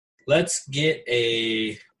Let's get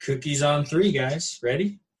a cookies on 3, guys.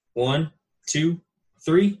 Ready? 1, 2,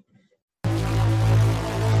 3.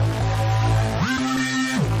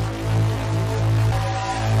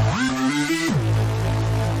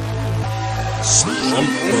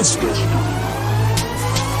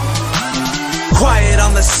 Quiet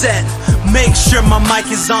on the set, make sure my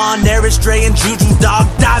mic is on. Aris, Dre, and Juju Dog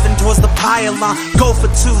diving towards the pylon. Go for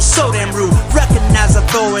 2, so damn rude, recognize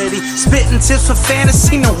authority. Spitting tips for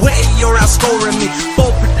fantasy, no way you're outscoring me.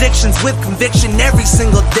 Bold predictions with conviction every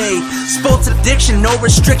single day. Sports addiction, no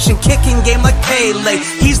restriction, kicking game like Pele.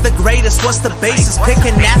 He's the greatest, what's the basis? Pick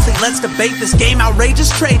an athlete, let's debate this game. Outrageous,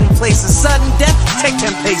 trading places, sudden death, take 10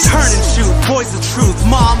 paces. Turn and shoot, boys the truth,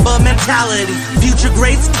 Mamba mentality. Future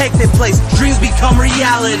greats take their place, dreams become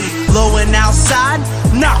reality. Low and outside,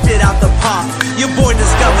 knocked it out the park. Your boy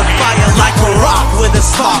discovered fire like a rock with a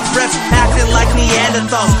spark. Refs acting like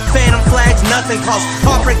Neanderthals. Phantom flags, nothing calls.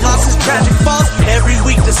 Heartbreak losses, tragic falls. Every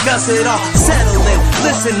week discuss it all. Settle in,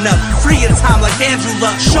 listen up. Free your time like Andrew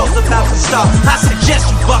Luck. Show's about to start. I suggest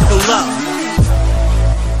you buckle up.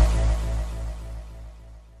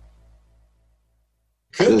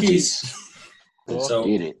 Cookies. So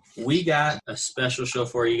we got a special show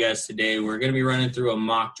for you guys today. We're going to be running through a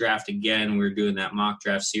mock draft again. We're doing that mock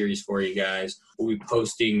draft series for you guys. We'll be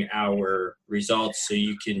posting our results so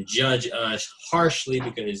you can judge us harshly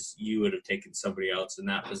because you would have taken somebody else in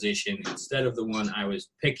that position instead of the one I was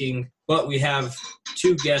picking. But we have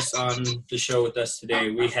 2 guests on the show with us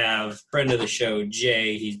today. We have friend of the show,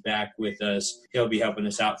 Jay. He's back with us. He'll be helping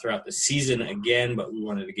us out throughout the season again, but we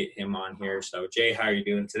wanted to get him on here. So, Jay, how are you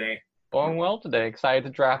doing today? Going well today. Excited to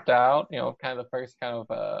draft out. Kind of the first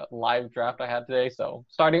live draft I had today. So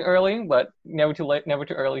starting early, but never too late, never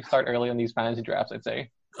too early. Start early on these fantasy drafts, I'd say.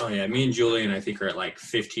 Oh, yeah. Me and Julian, I think, are at like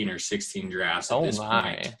 15 or 16 drafts at this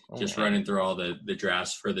point. Just running through all the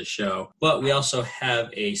drafts for the show. But we also have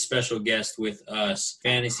a special guest with us,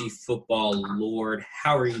 Fantasy Football Lord.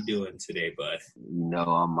 How are you doing today, bud?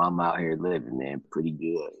 I'm out here living, man. Pretty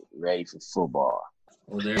good. Ready for football.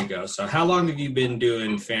 Well, there you go. So how long have you been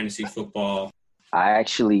doing fantasy football? I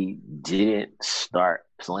actually didn't start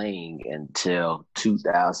playing until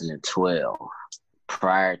 2012.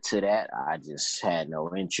 Prior to that, I just had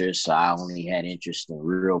no interest. So I only had interest in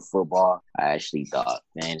real football. I actually thought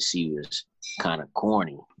fantasy was kind of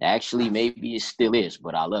corny. Actually, maybe it still is,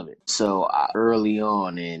 but I love it. So early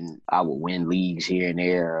on, and I would win leagues here and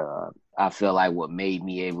there. I feel like what made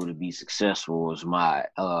me able to be successful was my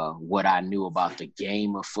what I knew about the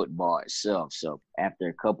game of football itself. So after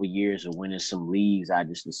a couple of years of winning some leagues, I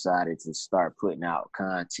just decided to start putting out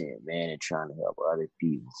content, man, and trying to help other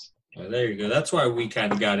people. Well, there you go. That's why we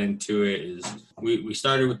kind of got into it. Is we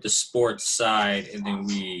started with the sports side, and then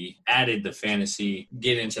we added the fantasy,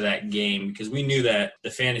 get into that game, because we knew that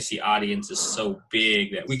the fantasy audience is so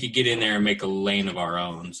big that we could get in there and make a lane of our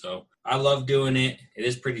own. So I love doing it. It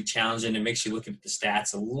is pretty challenging. It makes you look at the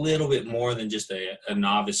stats a little bit more than just a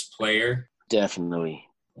novice player. Definitely.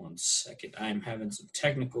 1 second. I'm having some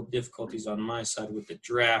technical difficulties on my side with the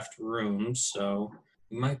draft room, so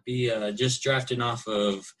we might be just drafting off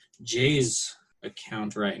of Jay's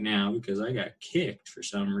account right now because I got kicked for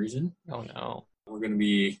some reason. Oh, no. We're going to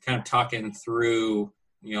be kind of talking through,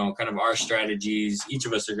 kind of our strategies. Each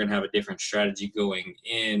of us are going to have a different strategy going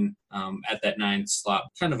in at that 9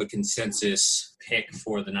 slot, kind of a consensus pick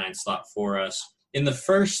for the 9 slot for us. In the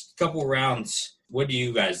first couple rounds, what do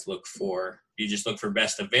you guys look for? Do you just look for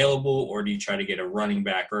best available, or do you try to get a running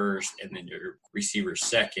back first and then your receiver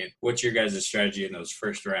second? What's your guys' strategy in those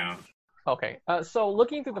first round? Okay, so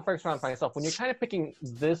looking through the first round for myself, when you're kind of picking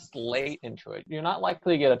this late into it, you're not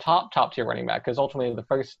likely to get a top tier running back, because ultimately the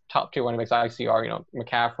first top tier running backs I see are,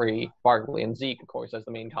 McCaffrey, Barkley, and Zeke, of course, as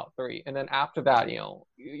the main top 3. And then after that,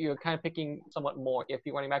 you're kind of picking somewhat more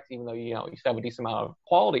iffy running backs, even though, you still have a decent amount of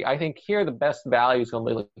quality. I think here the best value is going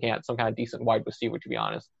to be looking at some kind of decent wide receiver, to be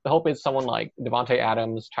honest. The hope is someone like Devontae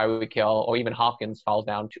Adams, Tyreek Hill, or even Hopkins falls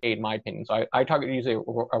down to 8, in my opinion. So I target usually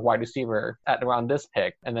a wide receiver at around this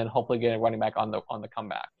pick, and then hopefully get a running back on the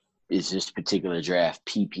comeback. Is this particular draft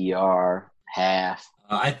PPR, half?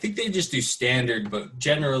 I think they just do standard, but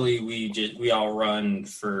generally we all run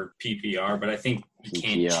for PPR. But I think you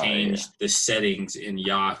can't change the settings in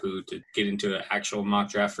Yahoo to get into an actual mock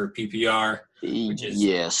draft for PPR, which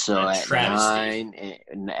is so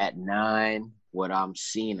at 9, what I'm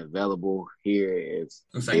seeing available here is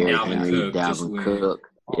looks like Dalvin Cook.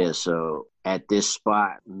 Yeah, so at this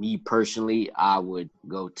spot, me personally, I would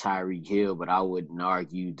go Tyreek Hill, but I wouldn't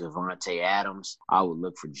argue Devontae Adams. I would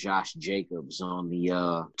look for Josh Jacobs on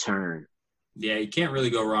the turn. Yeah, you can't really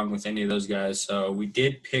go wrong with any of those guys. So we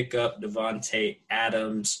did pick up Devontae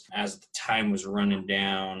Adams as the time was running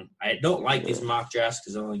down. I don't like these mock drafts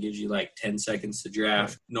because it only gives you like 10 seconds to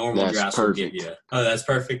draft. Normal drafts will give you. Oh, that's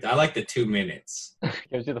perfect. I like the 2 minutes.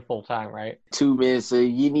 Gives you the full time, right? 2 minutes.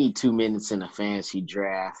 You need 2 minutes in a fantasy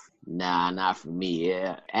draft. Nah, not for me.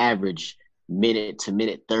 Yeah, average minute to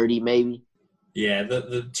minute 30 maybe. Yeah,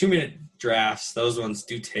 the 2 minute drafts, those ones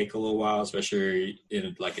do take a little while, especially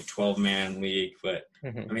in like a 12-man league. But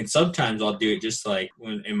I mean, sometimes I'll do it just like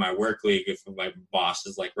when in my work league, if my boss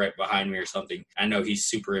is like right behind me or something. I know he's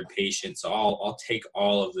super impatient, so I'll take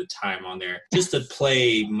all of the time on there just to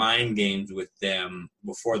play mind games with them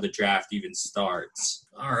before the draft even starts.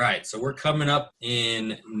 All right, so we're coming up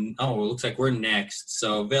in it looks like we're next.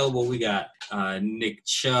 So available, we got Nick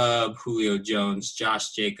Chubb, Julio Jones,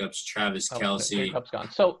 Josh Jacobs, Travis Kelce. Jacobs gone.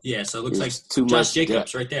 So it looks like Josh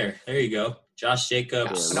Jacobs right there. There you go. Josh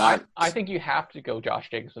Jacobs. I think you have to go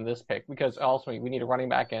Josh Jacobs in this pick because also we need a running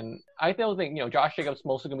back, and I still think Josh Jacobs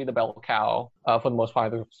mostly going to be the bell cow for the most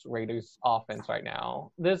part of the Raiders offense right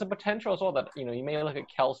now. There's a potential as well that you may look at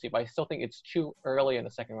Kelce, but I still think it's too early in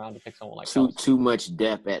the second round to pick someone like Kelce. Too much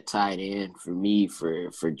depth at tight end for me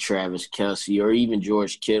for Travis Kelce or even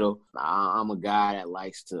George Kittle. I'm a guy that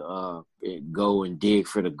likes to go and dig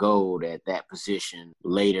for the gold at that position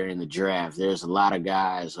later in the draft. There's a lot of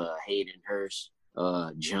guys, Hayden Hurst,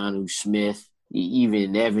 Jonnu Smith,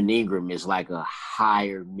 even Evan Ingram is like a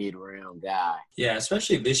higher mid-round guy. Yeah,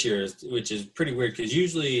 especially this year, which is pretty weird because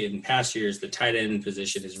usually in past years the tight end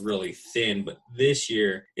position is really thin, but this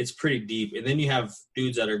year it's pretty deep. And then you have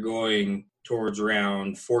dudes that are going towards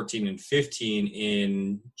round 14 and 15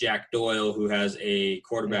 in Jack Doyle, who has a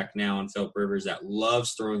quarterback now in Philip Rivers that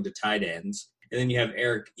loves throwing to tight ends. And then you have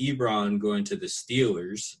Eric Ebron going to the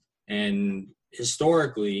Steelers. And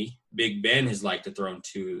historically, Big Ben has liked to throw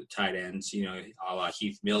to tight ends, a la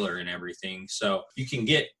Heath Miller and everything. So you can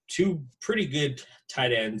get two pretty good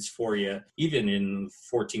tight ends for you, even in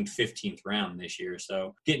 14th, 15th round this year.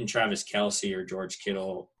 So getting Travis Kelce or George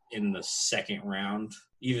Kittle in the second round,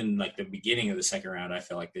 even like the beginning of the second round, I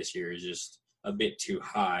feel like this year is just a bit too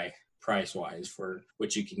high price-wise for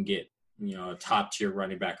what you can get, a top-tier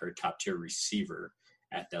running back or a top-tier receiver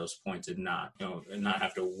at those points and not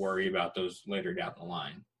have to worry about those later down the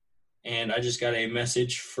line. And I just got a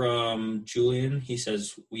message from Julian. He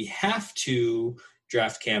says, we have to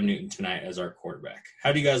draft Cam Newton tonight as our quarterback.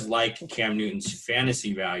 How do you guys like Cam Newton's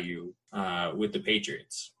fantasy value with the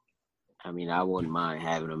Patriots? I mean, I wouldn't mind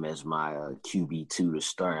having him as my QB2 to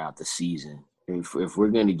start out the season. If we're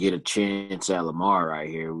going to get a chance at Lamar right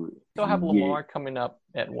here. Still have Lamar coming up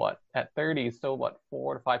at what? At 30, still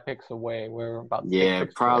 4 to 5 picks away. We're about 6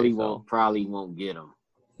 picks probably away, probably won't get him.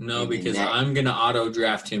 No, because I'm going to auto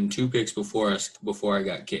draft him 2 picks before I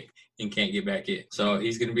got kicked and can't get back in. So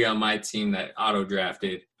he's going to be on my team that auto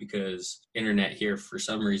drafted because internet here for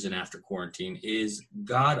some reason after quarantine is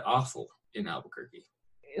god awful in Albuquerque.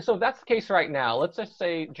 So if that's the case right now, let's just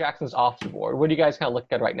say Jackson's off the board. What do you guys kind of look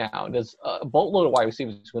at right now? There's a boatload of wide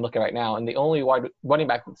receivers we can look at right now, and the only wide running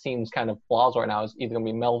back that seems kind of flaws right now is either going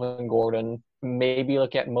to be Melvin Gordon, maybe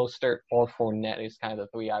look at Mostert or Fournette is kind of the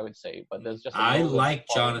 3 I would say. But there's just I like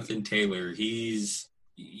Jonathan Taylor.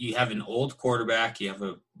 You have an old quarterback. You have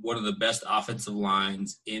one of the best offensive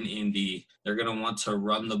lines in Indy. They're going to want to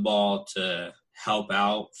run the ball to help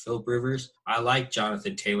out Philip Rivers. I like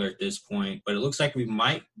Jonathan Taylor at this point, but it looks like we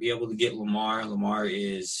might be able to get Lamar. Lamar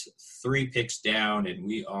is 3 picks down, and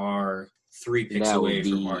we are 3 picks away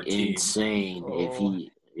from our team. Insane if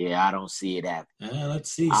he. Yeah, I don't see it happening.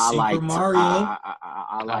 Let's see. Super Mario.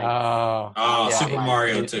 I like. Super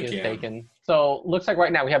Mario took him. taken. So looks like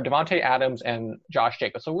right now we have Devontae Adams and Josh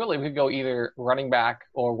Jacobs. So really, we could go either running back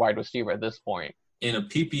or wide receiver at this point. In a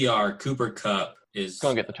PPR, Cooper Kupp is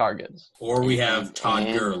going to get the targets. Or we have Todd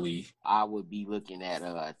Gurley. I would be looking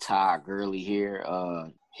at Todd Gurley here.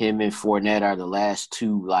 Him and Fournette are the last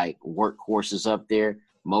 2 workhorses up there.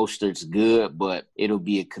 Mostert's good, but it'll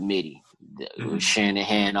be a committee.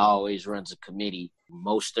 Shanahan always runs a committee.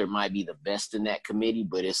 Mostert might be the best in that committee,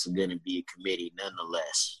 but it's going to be a committee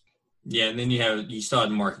nonetheless. Yeah, and then you still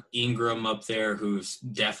had Mark Ingram up there, who's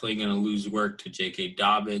definitely going to lose work to J.K.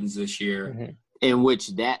 Dobbins this year. Mm-hmm. In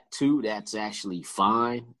which that's actually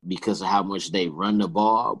fine because of how much they run the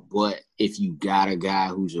ball. But if you got a guy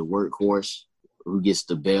who's a workhorse who gets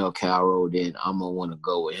the bell cow role, then I'm going to want to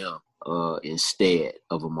go with him instead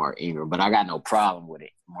of a Mark Ingram. But I got no problem with it,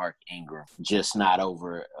 Mark Ingram, just not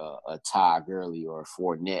over a Todd Gurley or a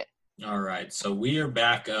Fournette. All right, so we are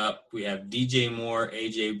back up. We have DJ Moore,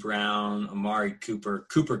 AJ Brown, Amari Cooper.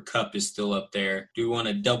 Cooper Kupp is still up there. Do we want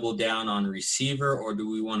to double down on receiver, or do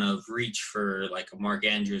we want to reach for like a Mark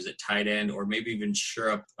Andrews at tight end, or maybe even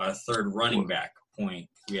sure up a third running back point?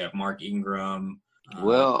 We have Mark Ingram.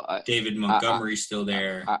 David Montgomery's still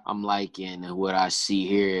there. I'm liking what I see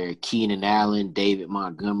here. Keenan Allen, David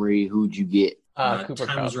Montgomery. Who'd you get? Cooper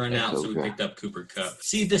Time's Kupp. run out, so we picked up Cooper Kupp.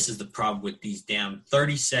 See, this is the problem with these damn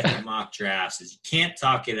 30-second mock drafts is you can't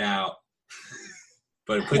talk it out,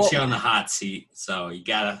 but it puts you on the hot seat, so you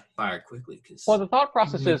got to fire quickly. Well, the thought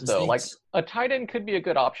process is, though, like a tight end could be a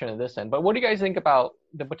good option in this end, but what do you guys think about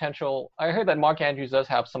the potential? I heard that Mark Andrews does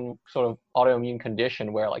have some sort of autoimmune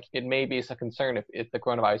condition where, like, it may be a concern if the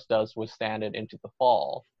coronavirus does withstand it into the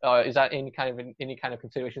fall. Is that any kind of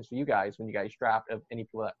considerations for you guys when you guys draft of any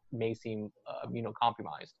people that may seem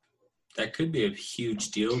immunocompromised? That could be a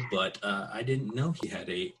huge deal, but I didn't know he had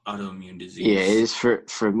a autoimmune disease. Yeah, it's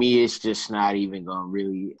for me. It's just not even going to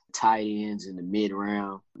really tight ends in the mid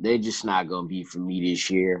round. They're just not going to be for me this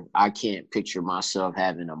year. I can't picture myself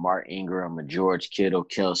having a Mark Ingram, a George Kittle,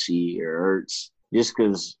 Kelsey, or Ertz, just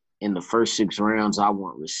because in the first 6 rounds I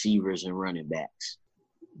want receivers and running backs.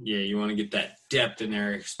 Yeah, you want to get that depth in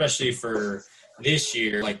there, especially for this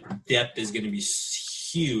year. Like, depth is going to be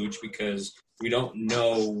huge because we don't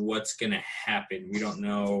know what's going to happen. We don't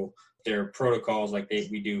know their protocols like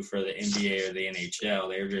we do for the NBA or the NHL.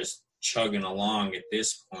 They're just chugging along at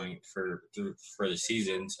this point for the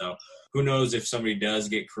season. So who knows if somebody does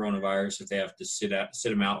get coronavirus, if they have to sit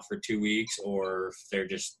them out for 2 weeks, or if they're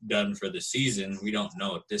just done for the season. We don't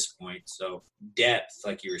know at this point. So depth,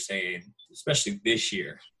 like you were saying, especially this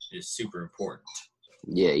year, is super important.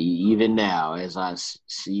 Yeah, even now, as I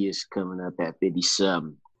see us coming up at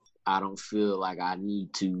 57, I don't feel like I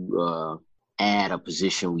need to add a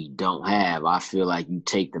position we don't have. I feel like you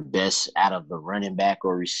take the best out of the running back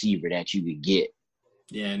or receiver that you could get.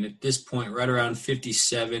 Yeah, and at this point, right around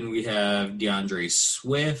 57, we have DeAndre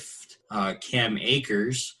Swift, Cam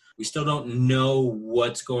Akers. We still don't know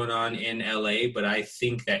what's going on in LA, but I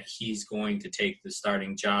think that he's going to take the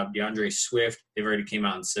starting job. DeAndre Swift, they've already came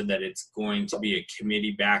out and said that it's going to be a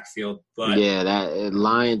committee backfield. But yeah, that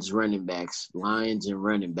Lions and running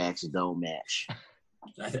backs don't match.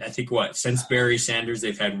 I think since Barry Sanders,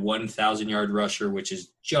 they've had 1,000-yard rusher, which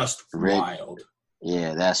is just wild.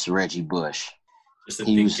 Yeah, that's Reggie Bush.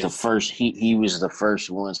 He was the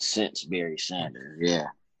first one since Barry Sanders. Yeah.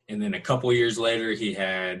 And then a couple years later, he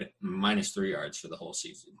had -3 yards for the whole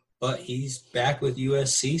season. But he's back with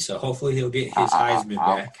USC, so hopefully he'll get his Heisman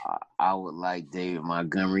back. I would like David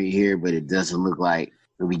Montgomery here, but it doesn't look like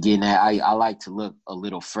we'll be getting that. I like to look a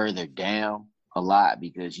little further down a lot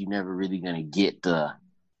because you're never really going to get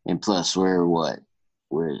and plus we're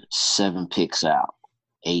 7 picks out,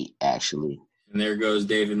 8 actually. And there goes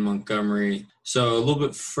David Montgomery. So a little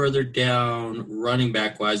bit further down, running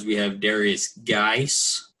back-wise, we have Darius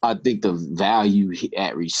Geis. I think the value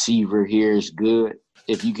at receiver here is good.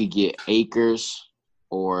 If you could get Akers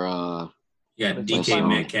or DK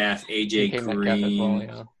Metcalf, AJ Green. Well,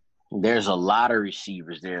 yeah. There's a lot of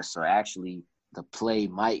receivers there. So actually the play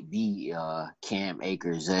might be Cam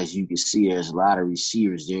Akers. As you can see, there's a lot of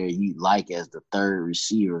receivers there you like as the third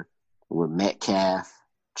receiver with Metcalf,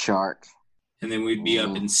 Chark. And then we'd be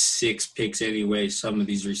up in 6 picks anyway. Some of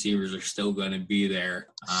these receivers are still going to be there.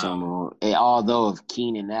 Although if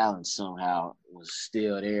Keenan Allen somehow was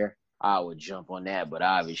still there, I would jump on that. But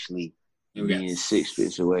obviously, being 6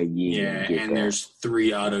 picks away, there's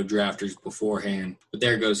 3 auto drafters beforehand. But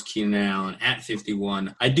there goes Keenan Allen at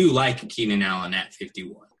 51. I do like Keenan Allen at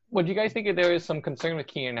 51. What do you guys think if there is some concern with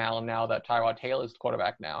Keenan Allen now that Tyrod Taylor's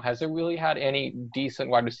quarterback now? Has it really had any decent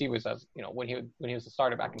wide receivers as when he was the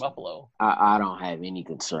starter back in Buffalo? I don't have any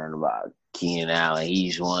concern about Keenan Allen.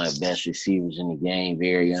 He's one of the best receivers in the game,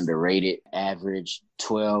 very underrated. Average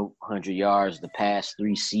 1,200 yards the past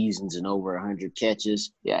 3 seasons and over 100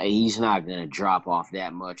 catches. Yeah, he's not going to drop off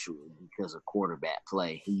that much because of quarterback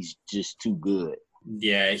play. He's just too good.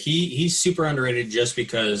 Yeah, he's super underrated just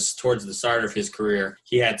because towards the start of his career,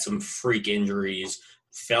 he had some freak injuries,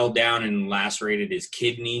 fell down and lacerated his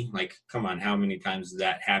kidney. Like, come on, how many times does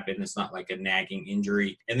that happen? It's not like a nagging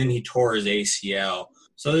injury. And then he tore his ACL.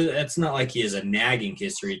 So it's not like he has a nagging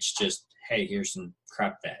history. It's just, hey, here's some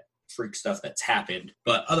crap that freak stuff that's happened.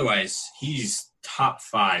 But otherwise, he's top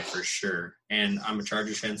 5 for sure. And I'm a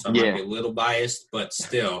Chargers fan, so I might be a little biased, but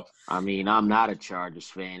still. I mean, I'm not a Chargers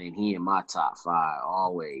fan, and he in my top 5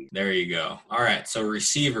 always. There you go. All right, so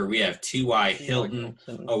receiver, we have T.Y. Hilton.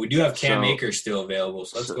 Oh, we do have Cam Akers still available,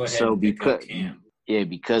 so let's go ahead and pick up Cam. Yeah,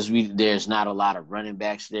 because there's not a lot of running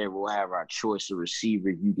backs there. We'll have our choice of receiver.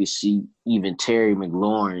 You can see even Terry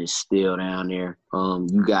McLaurin is still down there.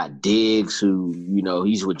 You got Diggs, who,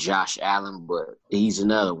 he's with Josh Allen, but he's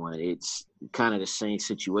another one. It's kind of the same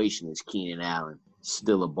situation as Keenan Allen.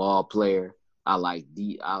 Still a ball player. I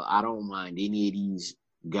don't mind any of these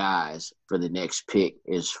guys for the next pick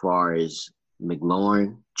as far as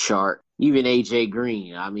McLaurin, Chart, even AJ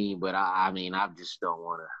Green. I just don't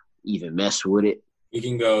want to even mess with it. You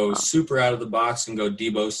can go super out of the box and go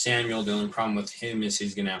Deebo Samuel. The only problem with him is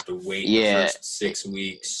he's going to have to wait the first 6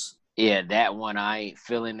 weeks. Yeah, that one I ain't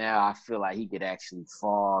feeling now. I feel like he could actually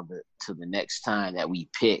fall to the next time that we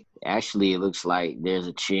pick. Actually, it looks like there's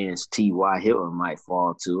a chance T.Y. Hilton might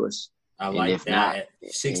fall to us. I like that.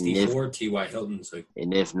 At 64, T.Y. Hilton's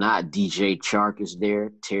and if not, DJ Chark is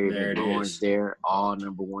there. Terry McLaurin's there. All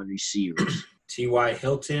number one receivers. T.Y.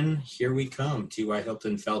 Hilton, here we come. T.Y.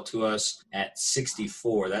 Hilton fell to us at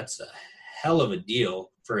 64. That's a hell of a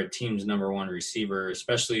deal for a team's number one receiver,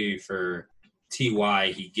 especially for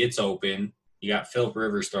T.Y. He gets open. You got Phillip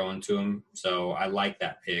Rivers throwing to him, so I like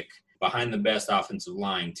that pick. Behind the best offensive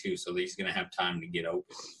line, too, so he's going to have time to get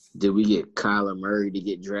open. Did we get Kyler Murray to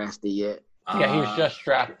get drafted yet? Yeah, he was just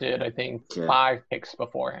drafted, I think, 5 picks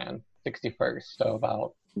beforehand, 61st, so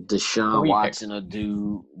about Deshaun Watson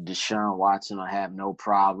will have no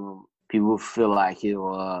problem. People feel like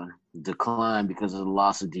he'll decline because of the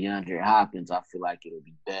loss of DeAndre Hopkins. I feel like it'll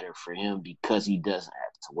be better for him because he doesn't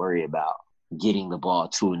have to worry about getting the ball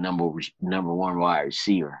to a number one wide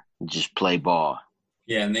receiver. Just play ball.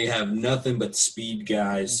 Yeah, and they have nothing but speed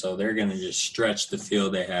guys, so they're going to just stretch the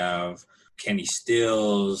field. They have Kenny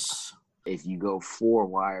Stills. If you go 4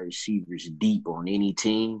 wide receivers deep on any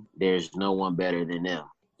team, there's no one better than them.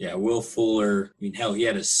 Yeah, Will Fuller, he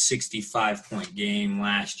had a 65-point game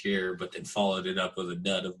last year, but then followed it up with a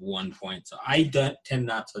dud of 1 point. So I tend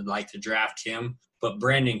not to like to draft him, but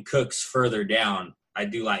Brandon Cooks further down, I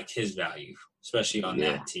do like his value, especially on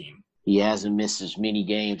that team. He hasn't missed as many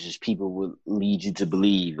games as people would lead you to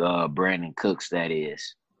believe. Brandon Cooks, that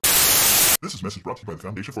is. This is a message brought to you by the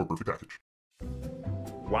Foundation for a Perfect Package.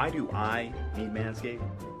 Why do I need Manscaped?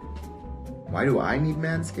 Why do I need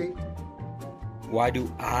Manscaped? Why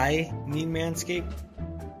do I need Manscaped?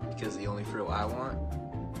 Because the only frill I want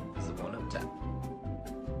is the one up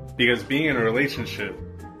top. Because being in a relationship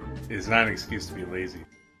is not an excuse to be lazy.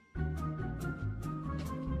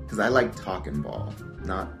 Because I like talking ball,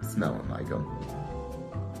 not smelling like them.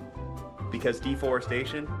 Because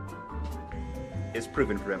deforestation is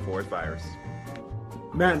proven to prevent forest fires.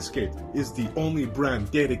 Manscaped is the only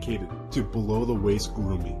brand dedicated to below-the-waist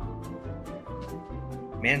grooming.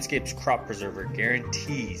 Manscaped's Crop Preserver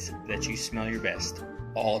guarantees that you smell your best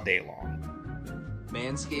all day long.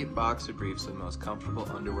 Manscaped Boxer Briefs are the most comfortable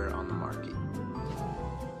underwear on the market.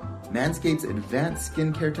 Manscaped's advanced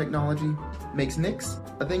skincare technology makes nicks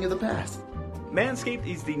a thing of the past. Manscaped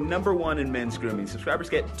is the #1 in men's grooming. Subscribers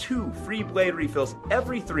get 2 free blade refills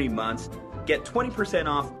every 3 months. Get 20%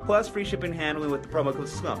 off plus free shipping and handling with the promo code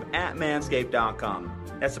SLUMP at manscaped.com.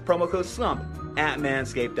 That's the promo code SLUMP at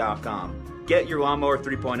manscaped.com. Get your Lawnmower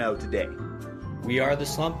 3.0 today. We are the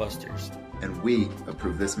Slumpbusters. And we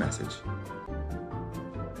approve this message.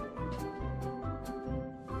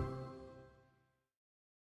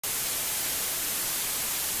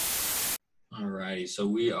 Alrighty, so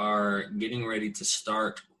we are getting ready to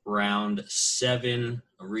start round 7,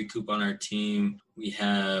 a recoup on our team. We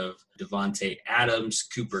have Devontae Adams,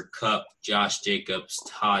 Cooper Kupp, Josh Jacobs,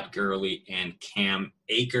 Todd Gurley, and Cam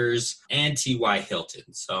Akers, and T.Y.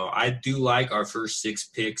 Hilton. So I do like our first 6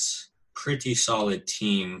 picks. Pretty solid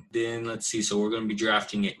team. Then let's see. So we're going to be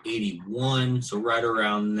drafting at 81. So right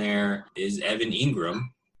around there is Evan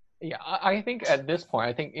Ingram. Yeah, I think at this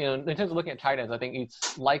point, in terms of looking at tight ends, I think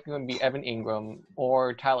it's likely going to be Evan Ingram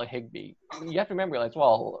or Tyler Higbee. You have to remember as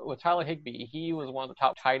well, with Tyler Higbee, he was one of the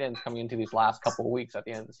top tight ends coming into these last couple of weeks at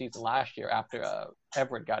the end of the season last year after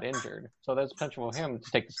Everett got injured. So there's potential for him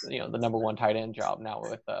to take the #1 tight end job now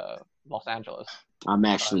with Los Angeles. I'm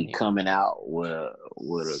actually coming out with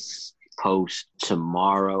a post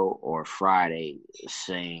tomorrow or Friday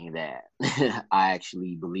saying that I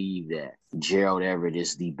actually believe that Gerald Everett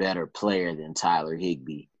is the better player than Tyler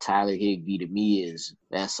Higbee. Tyler Higbee to me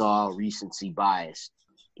that's all recency bias.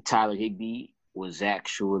 Tyler Higbee was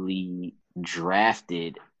actually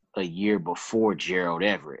drafted a year before Gerald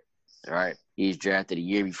Everett. All right. He was drafted a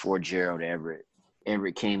year before Gerald Everett.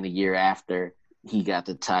 Everett came the year after. He got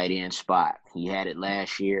the tight end spot. He had it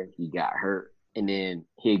last year. He got hurt. And then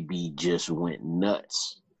Higbee just went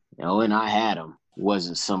nuts. And I had him.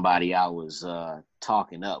 Wasn't somebody I was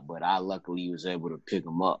talking up, but I luckily was able to pick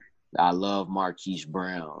him up. I love Marquise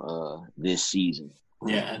Brown this season.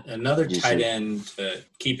 Yeah, another tight end to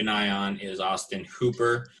keep an eye on is Austin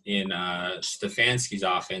Hooper in Stefanski's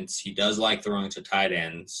offense. He does like throwing to tight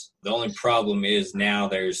ends. The only problem is now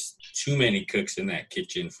there's too many cooks in that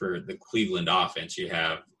kitchen for the Cleveland offense. You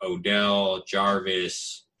have Odell,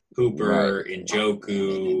 Jarvis, Hooper,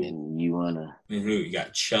 Njoku. And you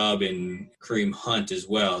got Chubb and Kareem Hunt as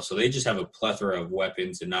well. So they just have a plethora of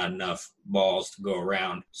weapons and not enough balls to go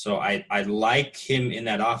around. So I like him in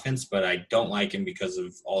that offense, but I don't like him because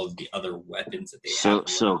of all of the other weapons that they have.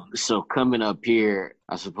 So coming up here,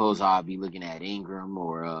 I suppose I'll be looking at Ingram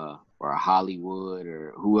or Hollywood,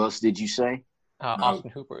 or who else did you say?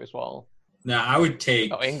 Austin Hooper as well. Now, I would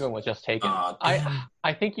take... Oh, Ingram was just taken.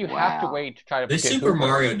 I think you have to wait to try to... This Super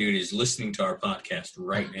Mario dude is listening to our podcast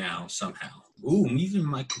right now somehow. Ooh, even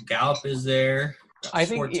Michael Gallup is there. I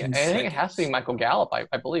think it has to be Michael Gallup,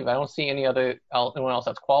 I believe. I don't see anyone else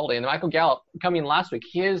that's quality. And Michael Gallup, coming last week,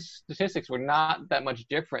 his statistics were not that much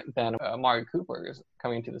different than Amari Cooper's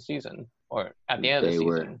coming into the season, or at the end of the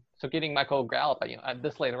season. So getting Michael Gallup at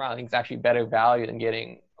this late round, I think is actually better value than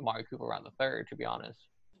getting Amari Cooper around the third, to be honest.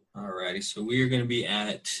 Alrighty, so we are going to be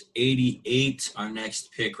at 88. Our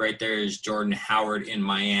next pick right there is Jordan Howard in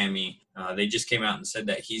Miami. They just came out and said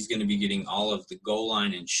that he's going to be getting all of the goal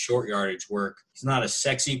line and short yardage work. He's not a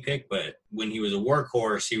sexy pick, but when he was a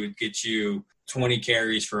workhorse, he would get you 20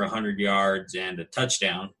 carries for 100 yards and a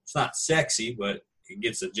touchdown. It's not sexy, but it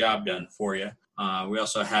gets the job done for you. We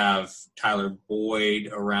also have Tyler Boyd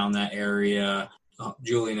around that area.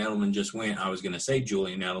 Julian Edelman just went. I was going to say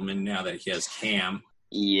Julian Edelman now that he has Cam.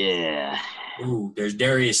 Yeah. Ooh, there's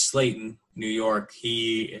Darius Slayton, New York.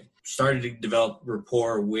 He started to develop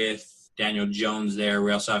rapport with Daniel Jones there.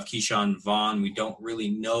 We also have Keyshawn Vaughn. We don't really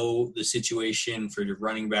know the situation for the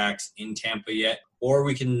running backs in Tampa yet. Or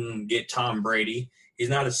we can get Tom Brady. He's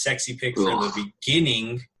not a sexy pick for the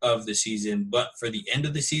beginning of the season, but for the end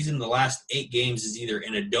of the season, the last 8 games is either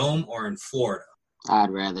in a dome or in Florida. I'd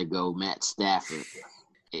rather go Matt Stafford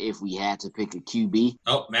if we had to pick a QB.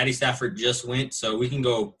 Oh, Matty Stafford just went, so we can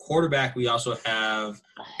go quarterback. We also have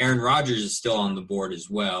Aaron Rodgers is still on the board as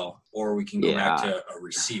well, or we can go back to a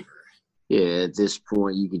receiver. Yeah, at this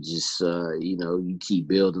point, you could just, you keep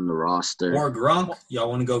building the roster. Or Gronk. Y'all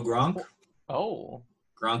want to go Gronk? Oh.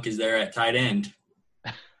 Gronk is there at tight end.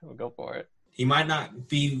 We'll go for it. He might not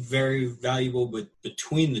be very valuable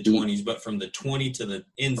between the 20s, but from the 20 to the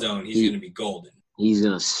end zone, he's going to be golden. He's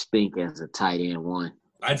going to stink as a tight end one.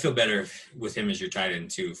 I'd feel better with him as your tight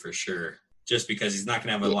end two for sure, just because he's not going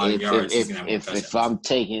to have a lot of yards. If I'm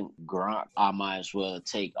taking Gronk, I might as well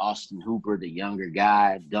take Austin Hooper, the younger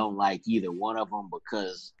guy. Don't like either one of them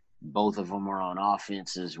because both of them are on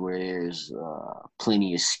offenses where there's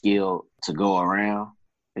plenty of skill to go around.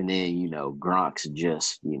 And then, Gronk's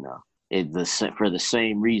just, for the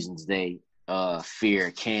same reasons they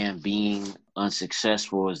fear Cam being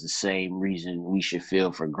unsuccessful is the same reason we should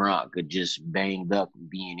feel for Gronk, just banged up and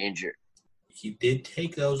being injured. He did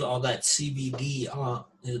take all that CBD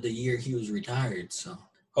the year he was retired, so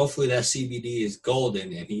hopefully that CBD is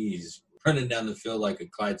golden and he's running down the field like a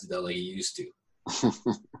Clydesdale like he used to.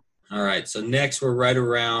 All right, so next we're right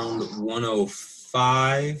around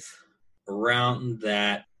 105. Around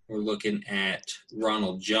that, we're looking at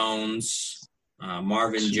Ronald Jones.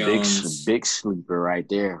 Marvin Jones. Big sleeper right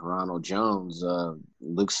there. Ronald Jones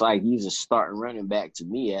looks like he's a starting running back to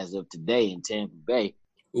me as of today in Tampa Bay.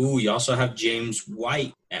 Ooh, you also have James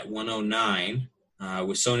White at 109.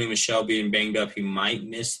 With Sony Michel being banged up, he might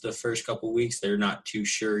miss the first couple weeks. They're not too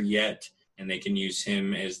sure yet, and they can use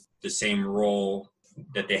him as the same role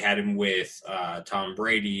that they had him with Tom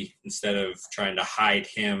Brady instead of trying to hide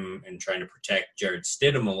him and trying to protect Jared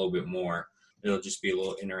Stidham a little bit more. It'll just be a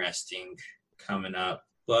little interesting coming up.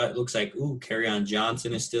 But it looks like, Kerryon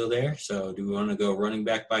Johnson is still there. So do we want to go running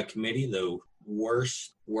back by committee, the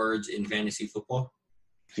worst words in fantasy football?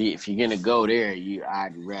 If you're going to go there,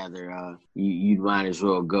 I'd rather you might as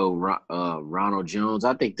well go Ronald Jones.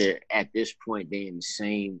 I think they're at this point, they're in the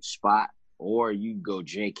same spot. Or you go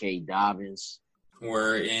J.K. Dobbins.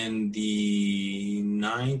 We're in the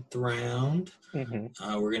 9th round.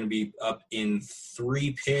 Mm-hmm. We're going to be up in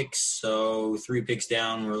 3 picks. So 3 picks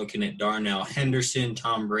down, we're looking at Darnell Henderson,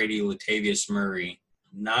 Tom Brady, Latavius Murray.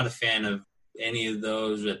 Not a fan of any of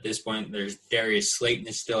those at this point. There's Darius Slayton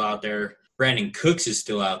is still out there. Brandon Cooks is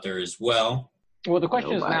still out there as well. Well, the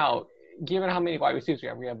question is now, given how many wide receivers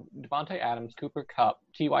we have Devontae Adams, Cooper Kupp,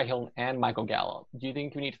 T.Y. Hilton, and Michael Gallup. Do you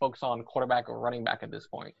think we need to focus on quarterback or running back at this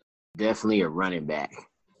point? Definitely a running back.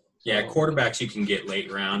 Yeah, quarterbacks you can get late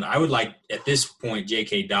round. I would like, at this point,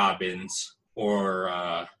 J.K. Dobbins or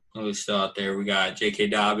Who's still out there? We got J.K.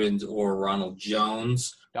 Dobbins or Ronald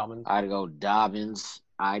Jones. Dobbins. I'd go Dobbins.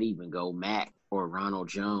 I'd even go Mack or Ronald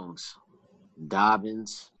Jones.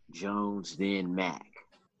 Dobbins, Jones, then Mack.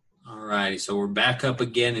 All righty, so we're back up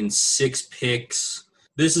again in 6 picks.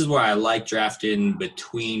 This is where I like drafting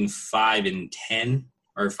between 5 and 10,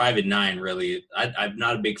 or 5 and 9, really. I'm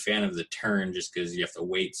not a big fan of the turn just because you have to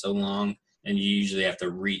wait so long, and you usually have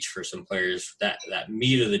to reach for some players. That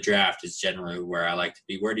meat of the draft is generally where I like to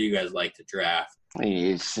be. Where do you guys like to draft?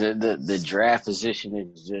 It's the draft position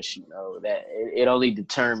is just, that it only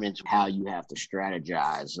determines how you have to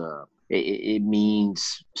strategize. It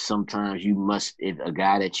means sometimes you must, if a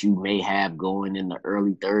guy that you may have going in the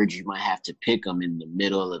early thirds, you might have to pick him in the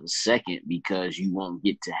middle of the second because you won't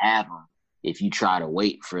get to have him if you try to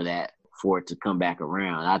wait for it to come back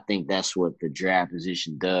around. I think that's what the draft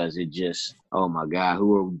position does. It just, oh my God,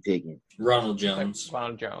 who are we picking? Ronald Jones.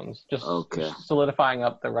 Ronald Jones. Just okay. Solidifying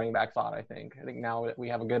up the running back slot, I think. I think now that we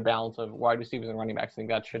have a good balance of wide receivers and running backs, I think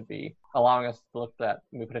that should be allowing us to look at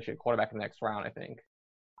maybe potentially a quarterback in the next round, I think.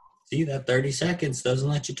 See, that 30 seconds doesn't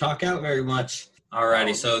let you talk out very much. All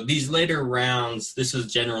righty, so these later rounds, this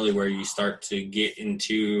is generally where you start to get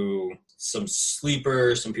into some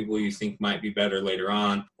sleepers, some people you think might be better later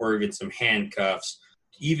on, or even some handcuffs.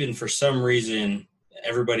 Even for some reason,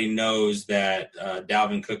 everybody knows that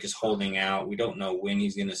Dalvin Cook is holding out. We don't know when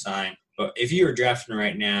he's going to sign. But if you were drafting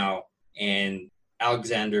right now and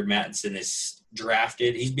Alexander Mattison is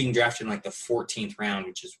drafted, he's being drafted in like the 14th round,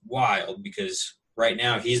 which is wild because right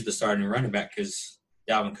now he's the starting running back because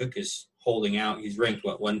Dalvin Cook is holding out. He's ranked,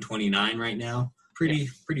 129 right now? Pretty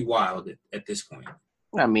wild at this point.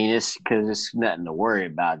 I mean, it's because it's nothing to worry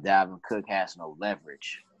about. Dalvin Cook has no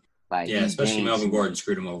leverage. Especially Melvin Gordon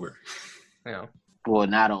screwed him over. Yeah. Well,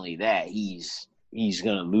 not only that, he's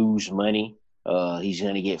going to lose money. He's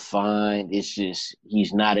going to get fined. It's just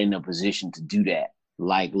he's not in a position to do that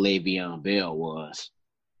like Le'Veon Bell was.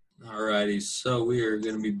 All righty, so we are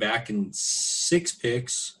going to be back in 6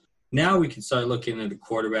 picks. Now we can start looking at the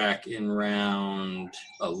quarterback in round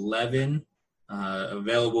 11.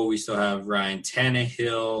 Available, we still have Ryan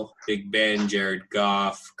Tannehill, Big Ben, Jared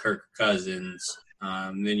Goff, Kirk Cousins.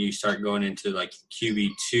 Then you start going into like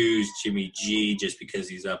QB2s, Jimmy G, just because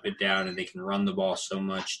he's up and down and they can run the ball so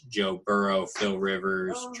much. Joe Burrow, Phil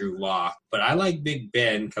Rivers, Drew Lock. But I like Big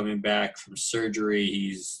Ben coming back from surgery.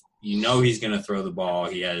 He's going to throw the ball.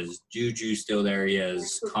 He has Juju still there. He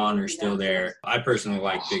has Connor still there. I personally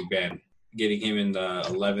like Big Ben. Getting him in the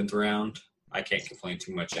 11th round, I can't complain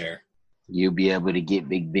too much there. You'll be able to get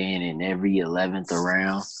Big Ben in every 11th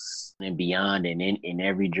round and beyond and in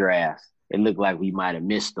every draft. It looked like we might have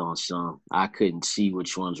missed on some. I couldn't see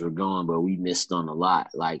which ones were going, but we missed on a lot,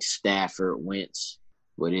 like Stafford, Wentz,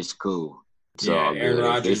 but it's cool. So Aaron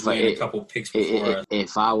Rodgers went a couple picks before us.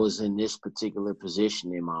 If I was in this particular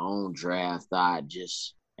position in my own draft,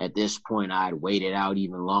 at this point, I'd wait it out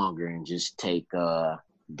even longer and just take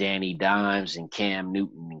Danny Dimes and Cam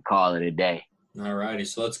Newton and call it a day. All righty,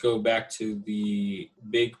 so let's go back to the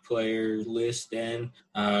big player list then.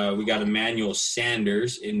 We got Emmanuel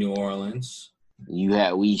Sanders in New Orleans.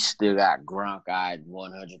 We still got Gronk. I'd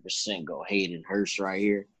 100% go Hayden Hurst right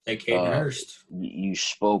here. Take Hayden Hurst. You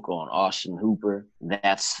spoke on Austin Hooper.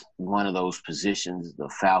 That's one of those positions, the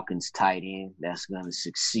Falcons tight end, that's going to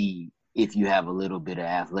succeed if you have a little bit of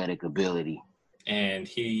athletic ability. And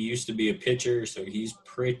he used to be a pitcher, so he's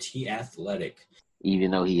pretty athletic.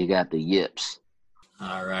 Even though he got the yips.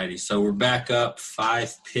 All righty, so we're back up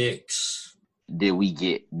 5 picks. Did we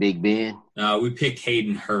get Big Ben? We picked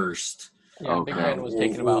Hayden Hurst. Yeah, okay. Big Ben was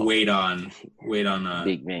taken We'll about. wait on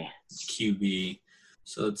Big Ben QB.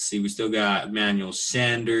 So let's see. We still got Emmanuel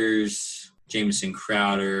Sanders, Jamison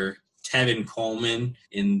Crowder, Tevin Coleman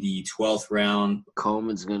in the 12th round.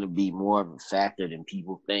 Coleman's going to be more of a factor than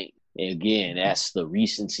people think. And again, that's the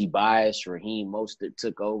recency bias. Raheem Mostert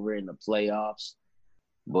took over in the playoffs,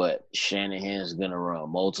 but Shanahan's going to run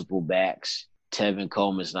multiple backs. Tevin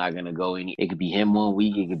Coleman's not going to go any. It could be him one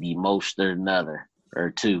week. It could be Mostert another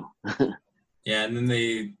or two. Yeah, and then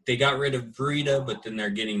they got rid of Breida, but then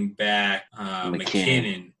they're getting back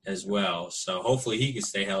McKinnon as well. So hopefully he can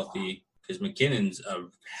stay healthy because McKinnon's a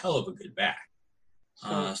hell of a good back.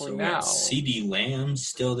 So we got CeeDee Lamb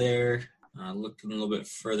still there. Looking a little bit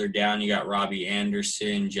further down, you got Robbie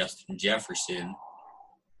Anderson, Justin Jefferson.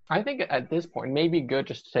 I think at this point, it may be good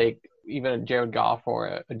just to take even a Jared Goff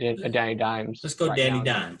or a Danny Dimes. Let's go Danny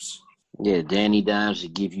Dimes. Yeah, Danny Dimes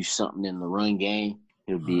would give you something in the run game.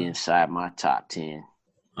 He'll be inside my top 10.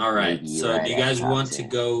 All right. So do you guys want to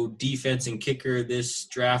go defense and kicker this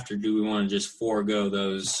draft, or do we want to just forego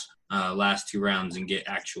those last 2 rounds and get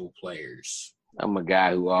actual players? I'm a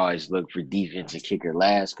guy who always look for defense and kicker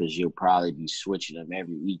last because you'll probably be switching them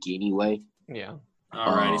every week anyway. Yeah.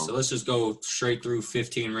 All righty, so let's just go straight through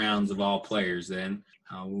 15 rounds of all players then.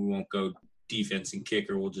 We won't go defense and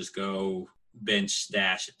kicker. We'll just go bench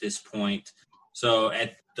stash at this point. So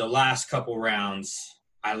at the last couple rounds,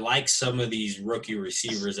 I like some of these rookie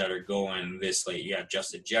receivers that are going this late. You have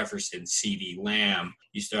Justin Jefferson, CeeDee Lamb.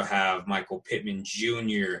 You still have Michael Pittman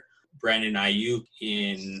Jr., Brandon Ayuk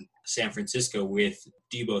in San Francisco with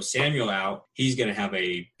Deebo Samuel out. He's going to have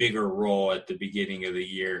a bigger role at the beginning of the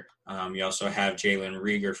year. You also have Jalen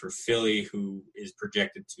Reagor for Philly, who is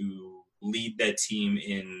projected to lead that team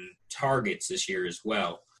in targets this year as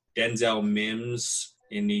well. Denzel Mims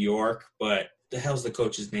in New York, but the hell's the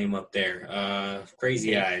coach's name up there?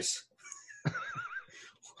 Crazy Eyes.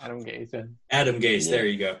 Adam Gase. Adam Gase, there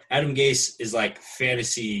you go. Adam Gase is like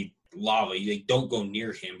fantasy lava. You don't go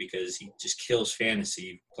near him because he just kills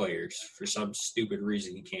fantasy players. For some stupid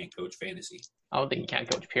reason, he can't coach fantasy. I don't think he can't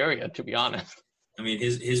coach, period, to be honest. I mean,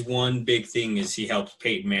 his one big thing is he helps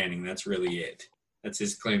Peyton Manning. That's really it. That's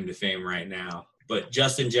his claim to fame right now. But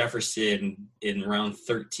Justin Jefferson in round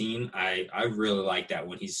 13, I really like that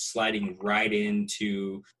one. He's sliding right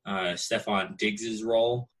into Stephon Diggs'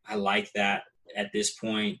 role. I like that at this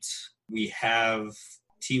point. We have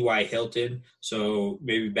T.Y. Hilton, so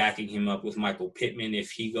maybe backing him up with Michael Pittman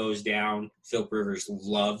if he goes down. Philip Rivers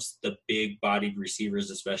loves the big-bodied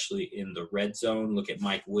receivers, especially in the red zone. Look at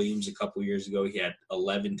Mike Williams a couple years ago. He had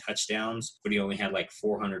 11 touchdowns, but he only had like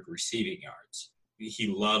 400 receiving yards. He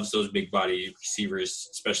loves those big-bodied receivers,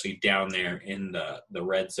 especially down there in the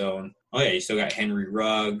red zone. Oh, yeah, you still got Henry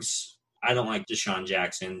Ruggs. I don't like Deshaun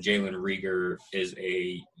Jackson. Jalen Reagor is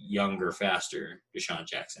a younger, faster Deshaun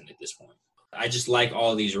Jackson at this point. I just like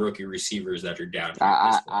all these rookie receivers that are down here.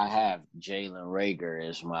 I have Jalen Reagor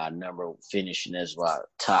as my finishing as my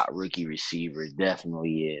top rookie receiver,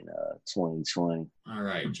 definitely in 2020. All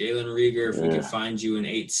right, Jalen Reagor, if we can find you in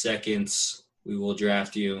 8 seconds, we will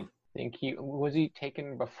draft you. I think was he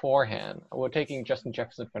taken beforehand? We're taking Justin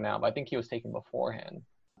Jefferson for now, but I think he was taken beforehand.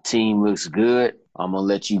 Team looks good. I'm going to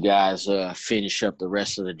let you guys finish up the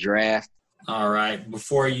rest of the draft. All right.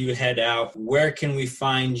 Before you head out, where can we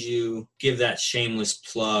find you? Give that shameless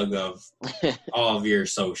plug of all of your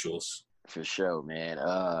socials. For sure, man.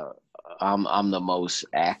 I'm the most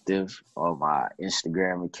active on my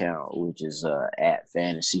Instagram account, which is at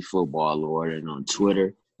Fantasy Football Lord, and on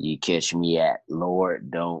Twitter, you catch me at Lord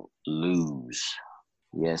Don't Lose.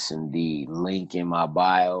 Yes, indeed. Link in my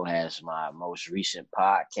bio has my most recent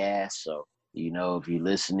podcast, so if you're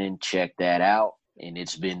listening, check that out. And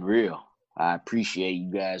it's been real. I appreciate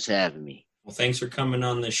you guys having me. Well, thanks for coming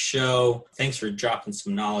on the show. Thanks for dropping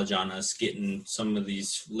some knowledge on us, getting some of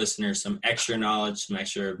these listeners some extra knowledge, some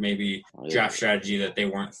extra maybe draft strategy that they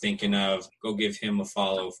weren't thinking of. Go give him a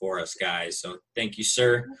follow for us, guys. So thank you,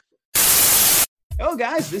 sir. Hello,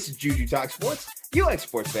 guys. This is Juju Talk Sports. You like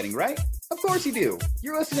sports betting, right? Of course you do.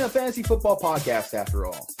 You're listening to a fantasy football podcast after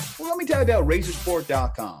all. Well, let me tell you about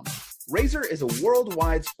RazorSport.com. Razor is a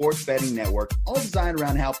worldwide sports betting network all designed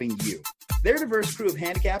around helping you. Their diverse crew of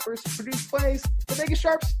handicappers produce plays that Vegas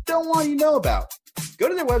Sharps don't want you to know about. Go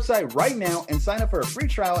to their website right now and sign up for a free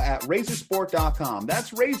trial at RazorSport.com.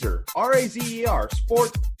 That's Razor, R-A-Z-E-R,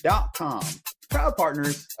 Sport.com. Proud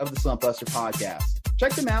partners of the Slumpbuster podcast.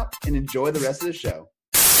 Check them out and enjoy the rest of the show.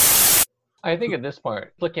 I think at this point,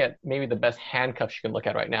 look at maybe the best handcuffs you can look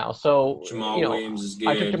at right now. So, Jamal Williams is good.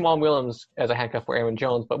 I took Jamal Williams as a handcuff for Aaron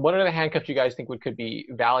Jones, but what are the handcuffs you guys think could be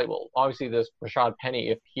valuable? Obviously, this Rashad Penny,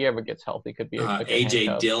 if he ever gets healthy, could be a good A.J.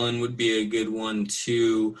 handcuff. Dillon would be a good one,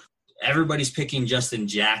 too. Everybody's picking Justin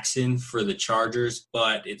Jackson for the Chargers,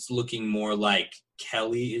 but it's looking more like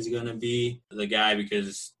Kelly is going to be the guy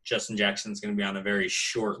because Justin Jackson's going to be on a very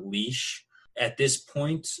short leash. At this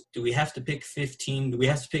point, do we have to pick 15? Do we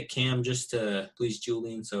have to pick Cam just to please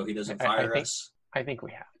Julian so he doesn't fire us? I think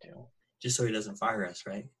we have to. Just so he doesn't fire us,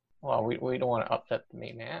 right? Well, we don't want to upset the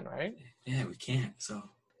main man, right? Yeah, we can't. So,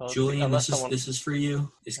 Julian, this is for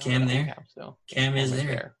you. Is Cam there? Cam is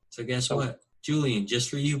there. So guess what? Julian, just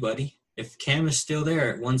for you, buddy. If Cam is still there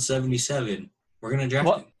at 177, we're going to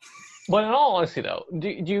draft him. But in all honesty, though, do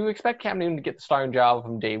you expect Cam Newton to get the starting job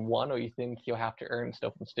from day one, or you think he'll have to earn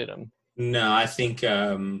stuff from Stidham? No, I think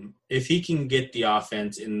if he can get the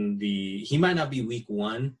offense he might not be week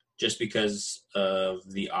one just because of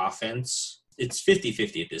the offense. It's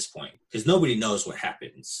 50-50 at this point because nobody knows what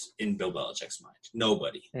happens in Bill Belichick's mind.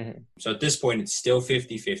 Nobody. Mm-hmm. So at this point, it's still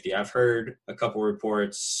 50-50. I've heard a couple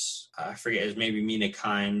reports. I forget, it was maybe Mina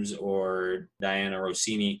Kimes or Diana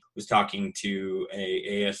Rossini was talking to a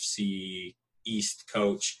AFC East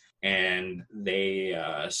coach, and they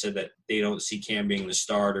said that they don't see Cam being the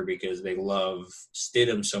starter because they love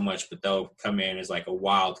Stidham so much, but they'll come in as like a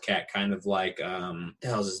wildcat, kind of like the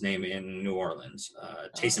hell's his name in New Orleans,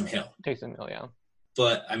 Taysom Hill. Taysom Hill, yeah.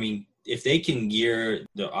 But I mean, if they can gear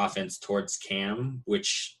the offense towards Cam,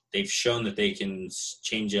 which they've shown that they can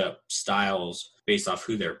change up styles based off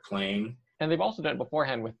who they're playing. And they've also done it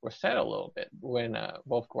beforehand with Brissett a little bit when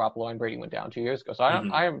both Garoppolo and Brady went down 2 years ago. So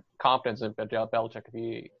I have confidence in Belichick if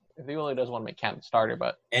he really does want to make Cam the starter.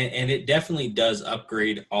 But and it definitely does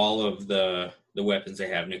upgrade all of the weapons they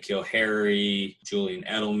have. N'Keal Harry, Julian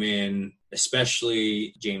Edelman,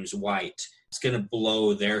 especially James White. It's going to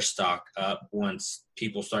blow their stock up once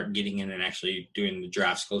people start getting in and actually doing the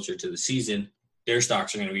drafts closer to the season. Their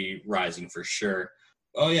stocks are going to be rising for sure.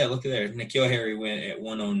 Oh, yeah, look at there. N'Keal Harry went at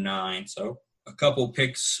 109. So a couple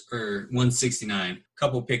picks, or 169, a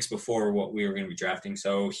couple picks before what we were going to be drafting.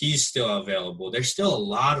 So he's still available. There's still a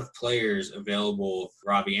lot of players available.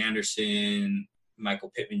 Robbie Anderson,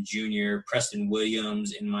 Michael Pittman Jr., Preston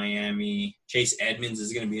Williams in Miami. Chase Edmonds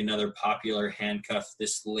is going to be another popular handcuff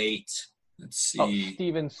this late. Let's see.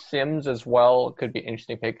 Steven Sims as well could be an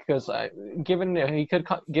interesting pick because given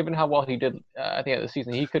how well he did at the end of the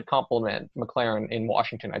season, he could complement McLaren in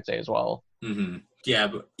Washington, I'd say as well. Mm-hmm. Yeah,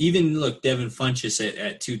 but even look, Devin Funchess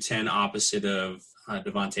at 210 opposite of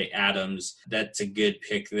Devontae Adams. That's a good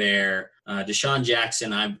pick there. Deshaun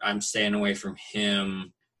Jackson, I'm staying away from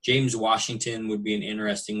him. James Washington would be an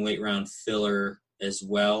interesting late round filler as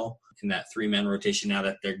well in that 3-man rotation now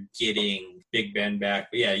that they're getting Big Ben back.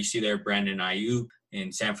 But yeah, you see there Brandon Ayuk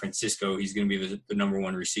in San Francisco. He's going to be the number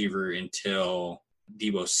one receiver until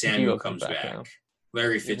Deebo Samuel comes back. Yeah.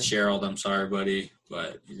 Larry Fitzgerald, I'm sorry, buddy,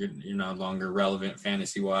 but you're no longer relevant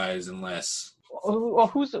fantasy-wise unless... Well,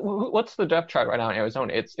 what's the depth chart right now in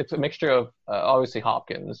Arizona? It's a mixture of obviously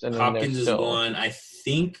Hopkins. And Hopkins is one. I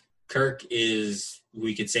think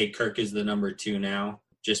we could say Kirk is the number 2 now.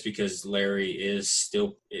 Just because Larry is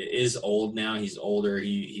old now. He's older.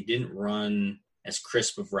 He didn't run as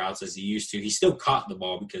crisp of routes as he used to. He still caught the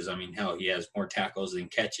ball because, I mean, hell, he has more tackles than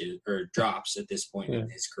catches or drops at this point in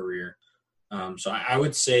his career. So I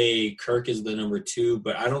would say Kirk is the number 2,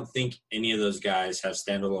 but I don't think any of those guys have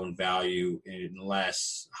standalone value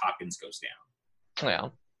unless Hopkins goes down. Yeah.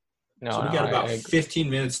 No, so we got about 15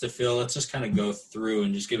 minutes to fill. Let's just kind of go through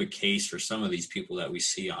and just give a case for some of these people that we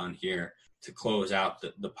see on here to close out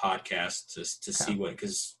the podcast to see what,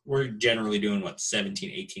 because we're generally doing 17,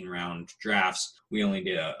 18 round drafts. We only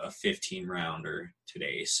did a 15 rounder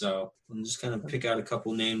today. So I'm just kind of pick out a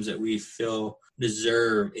couple names that we feel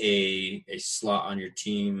deserve a slot on your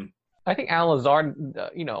team. I think Alan Lazard,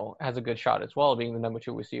 has a good shot as well, being the number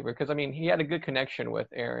 2 receiver. Because, I mean, he had a good connection with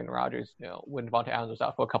Aaron Rodgers, when Devontae Adams was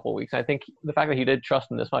out for a couple of weeks. I think the fact that he did trust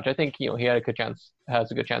him this much, I think, he has a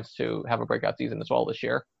good chance to have a breakout season as well this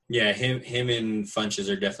year. Yeah, him and Funches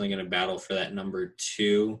are definitely going to battle for that number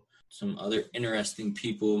 2. Some other interesting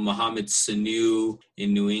people, Mohamed Sanu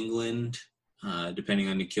in New England, depending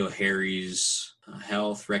on N'Keal Harry's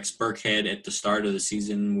health. Rex Burkhead at the start of the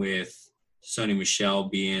season with Sony Michel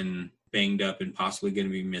being banged up and possibly going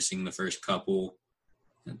to be missing the first couple.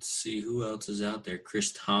 Let's see who else is out there.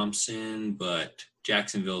 Chris Thompson, but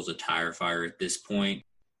Jacksonville's a tire fire at this point.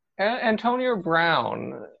 Antonio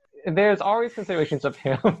Brown, there's always considerations of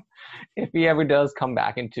him if he ever does come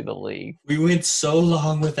back into the league. We went so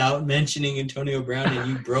long without mentioning Antonio Brown and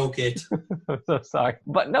you broke it. I'm so sorry.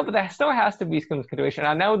 But there still has to be some consideration.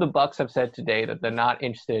 I know the Bucs have said today that they're not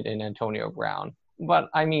interested in Antonio Brown. But,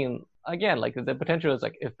 I mean, again, the potential is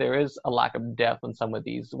if there is a lack of depth in some of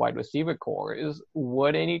these wide receiver cores,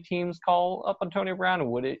 would any teams call up Antonio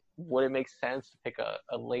Brown? Would it make sense to pick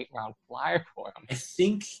a late round flyer for him? I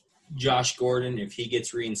think Josh Gordon, if he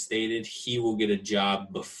gets reinstated, he will get a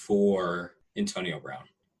job before Antonio Brown.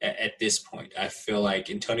 At this point, I feel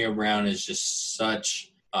like Antonio Brown is just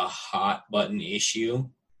such a hot button issue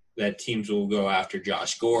that teams will go after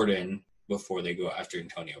Josh Gordon before they go after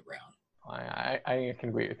Antonio Brown. I can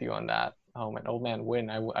agree with you on that. Oh, man, old man Witten,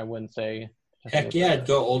 I wouldn't say. Heck yeah,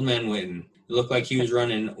 go old man Witten. It looked like he was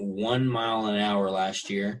running 1 mile an hour last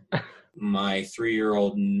year. My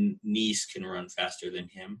 3-year-old niece can run faster than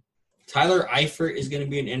him. Tyler Eifert is going to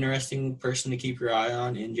be an interesting person to keep your eye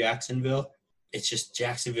on in Jacksonville. It's just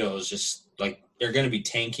Jacksonville is just they're going to be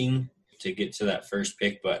tanking to get to that first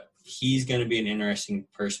pick, but he's going to be an interesting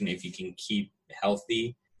person if you can keep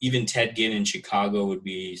healthy. Even Ted Ginn in Chicago would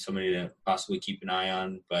be somebody to possibly keep an eye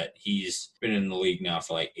on, but he's been in the league now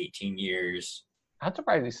for 18 years. I'm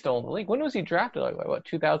surprised he's still in the league. When was he drafted?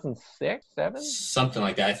 2006, 7? Something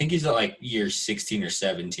like that. I think he's at year 16 or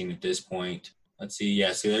 17 at this point. Let's see.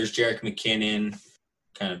 Yeah, so there's Jerick McKinnon.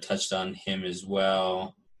 kind of touched on him as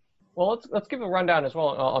well. Well, let's give a rundown as well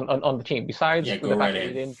on the team. Besides the fact that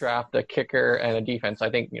we didn't draft a kicker and a defense, I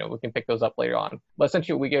think we can pick those up later on. But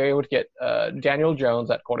essentially, we were able to get Daniel Jones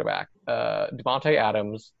at quarterback, Devontae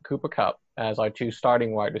Adams, Cooper Kupp as our 2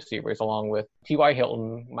 starting wide receivers, along with T.Y.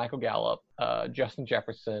 Hilton, Michael Gallup, Justin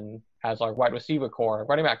Jefferson as our wide receiver core.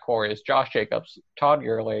 Running back core is Josh Jacobs, Todd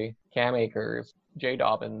Gurley, Cam Akers, Jay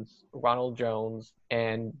Dobbins, Ronald Jones,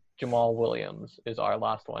 and Jamal Williams is our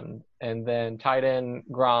last one. And then tight end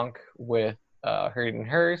Gronk with Hayden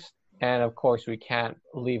Hurst. And of course, we can't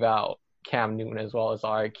leave out Cam Newton as well as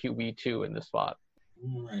our QB2 in this spot.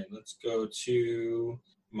 All right, let's go to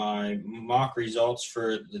my mock results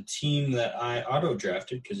for the team that I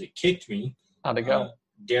auto-drafted because it kicked me. How'd it go?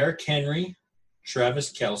 Derrick Henry,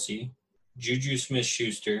 Travis Kelce, Juju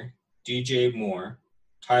Smith-Schuster, DJ Moore,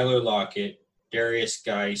 Tyler Lockett, Darius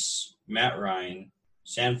Geis, Matt Ryan,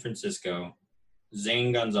 San Francisco,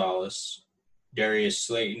 Zane Gonzalez, Darius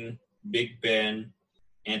Slayton, Big Ben,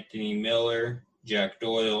 Anthony Miller, Jack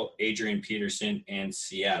Doyle, Adrian Peterson, and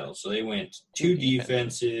Seattle. So they went 2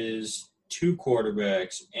 defenses, 2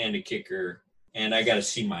 quarterbacks, and a kicker, and I got a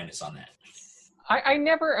C- on that. I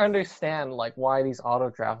never understand why these auto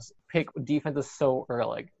drafts pick defenses so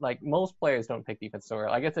early. Most players don't pick defense so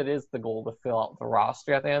early. I guess it is the goal to fill out the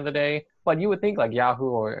roster at the end of the day. But you would think Yahoo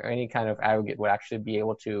or any kind of aggregate would actually be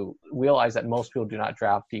able to realize that most people do not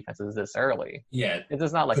draft defenses this early. Yeah, it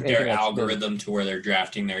does not put their algorithm to where they're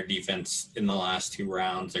drafting their defense in the last 2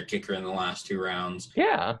 rounds, their kicker in the last 2 rounds.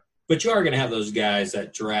 Yeah. But you are going to have those guys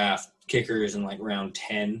that draft kickers in round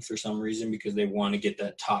 10 for some reason because they want to get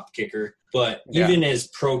that top kicker. But even as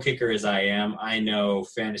pro kicker as I am, I know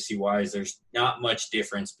fantasy-wise there's not much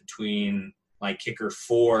difference between kicker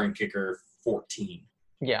 4 and kicker 14.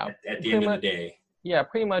 Yeah. At the end of the day. Yeah,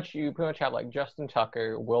 pretty much you have Justin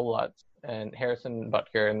Tucker, Will Lutz, and Harrison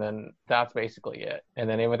Butker, and then that's basically it. And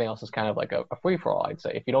then everything else is kind of a free-for-all, I'd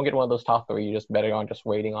say. If you don't get one of those top 3, you just better on just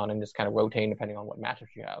waiting on and just kind of rotating depending on what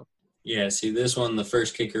matchups you have. Yeah, see, this one, the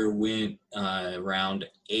first kicker went round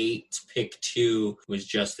 8. Pick 2 was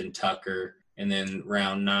Justin Tucker. And then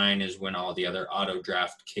round 9 is when all the other auto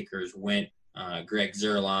draft kickers went. Greg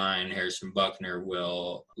Zuerlein, Harrison Buckner,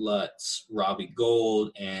 Will Lutz, Robbie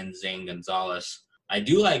Gould, and Zane Gonzalez. I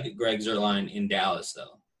do like Greg Zuerlein in Dallas,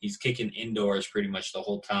 though. He's kicking indoors pretty much the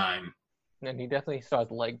whole time. And he definitely still has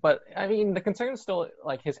the leg. But, I mean, the concern is still,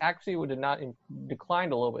 his accuracy did not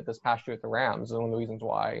declined a little bit this past year at the Rams. And one of the reasons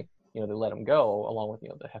why they let him go, along with,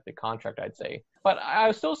 the hefty contract, I'd say. But I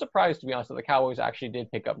was still surprised, to be honest, that the Cowboys actually did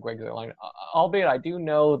pick up Greg Zuerlein. Albeit I do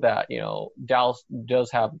know that, Dallas does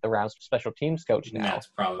have the Rams special teams coach now. And that's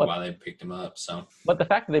probably why they picked him up, so. But the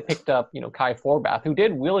fact that they picked up, Kai Forbath, who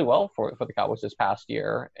did really well for the Cowboys this past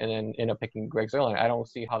year, and then ended up picking Greg Zuerlein, I don't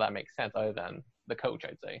see how that makes sense other than the coach,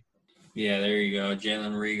 I'd say. Yeah, there you go.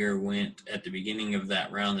 Jalen Reagor went at the beginning of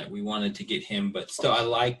that round that we wanted to get him, but still I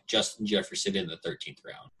like Justin Jefferson in the 13th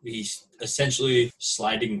round. He's essentially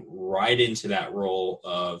sliding right into that role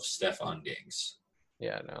of Stephon Diggs.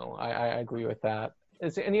 Yeah, no, I agree with that.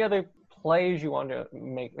 Is there any other plays you want to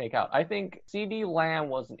make out? I think CeeDee Lamb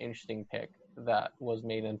was an interesting pick that was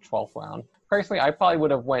made in the 12th round. Personally, I probably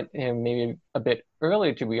would have went him maybe a bit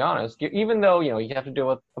earlier, to be honest. Even though, you have to deal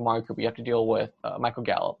with Amari Cooper, you have to deal with Michael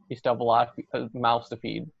Gallup. You still have a lot of mouths to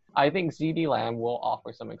feed. I think CeeDee Lamb will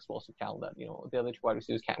offer some explosive talent that, the other 2 wide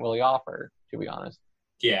receivers can't really offer, to be honest.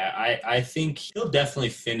 Yeah, I think he'll definitely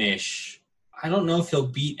finish. I don't know if he'll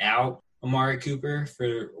beat out Amari Cooper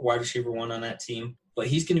for wide receiver 1 on that team, but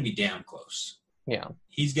he's going to be damn close. Yeah.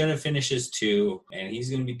 He's going to finish as 2, and he's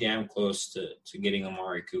going to be damn close to getting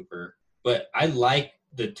Amari Cooper. But I like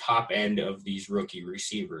the top end of these rookie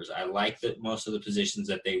receivers. I like that most of the positions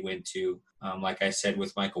that they went to. Like I said,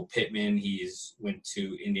 with Michael Pittman, he's went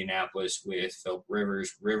to Indianapolis with Philip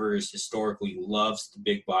Rivers. Rivers historically loves the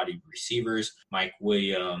big-bodied receivers. Mike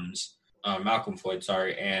Williams, Malcolm Floyd,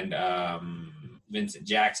 and Vincent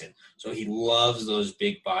Jackson. So he loves those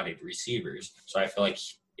big-bodied receivers. So I feel like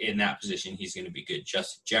in that position, he's going to be good.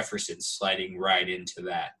 Justin Jefferson sliding right into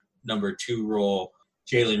that number 2 role.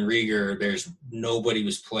 Jalen Reagor, nobody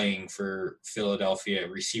was playing for Philadelphia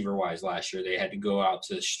receiver-wise last year. They had to go out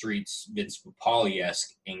to the streets, Vince Papale-esque,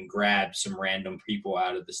 and grab some random people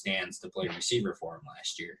out of the stands to play receiver for him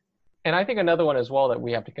last year. And I think another one as well that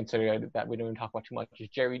we have to consider that we don't even talk about too much is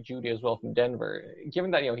Jerry Jeudy as well from Denver. Given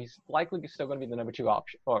that, he's likely still going to be the number 2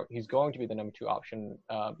 option, or he's going to be the number 2 option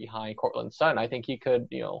behind Cortland Sutton, I think he could,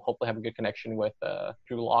 hopefully have a good connection with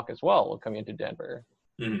Drew Lock as well coming into Denver.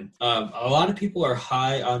 Mm-hmm. A lot of people are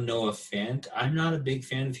high on Noah Fant. I'm not a big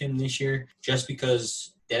fan of him this year just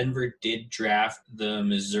because Denver did draft the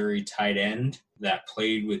Missouri tight end that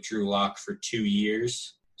played with Drew Lock for 2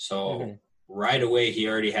 years. So right away, he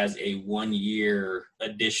already has a 1 year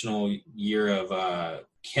additional year of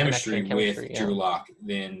chemistry with Drew Lock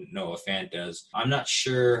than Noah Fant does. I'm not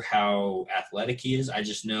sure how athletic he is. I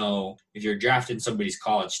just know if you're drafting somebody's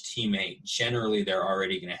college teammate, generally they're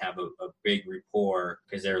already going to have a big rapport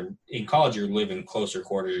because they're in college. You're living closer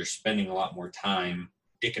quarters. You're spending a lot more time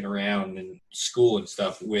dicking around in school and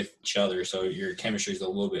stuff with each other. So your chemistry is a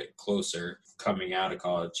little bit closer coming out of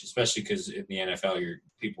college, especially because in the NFL,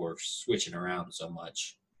 people are switching around so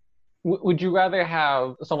much. Would you rather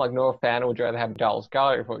have someone like Noah Fant, or would you rather have Dallas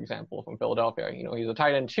Goedert, for example, from Philadelphia? He's a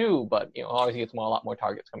tight end too, but obviously he gets a lot more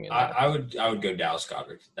targets coming in. I would go Dallas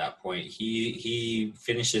Goedert at that point. He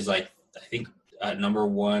finishes I think number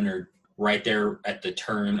one or right there at the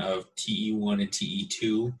turn of TE1 and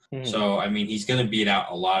TE2. So I mean he's going to beat out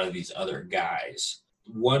a lot of these other guys.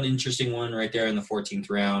 One interesting one right there in the 14th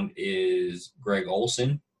round is Greg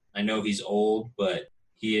Olsen. I know he's old, but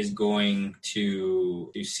he is going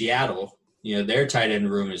to Seattle. Their tight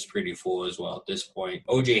end room is pretty full as well at this point.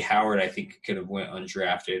 O.J. Howard, I think, could have went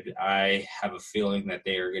undrafted. I have a feeling that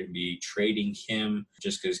they are going to be trading him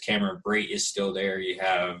just because Cameron Brate is still there. You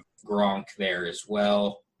have Gronk there as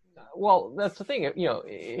well. Well, that's the thing.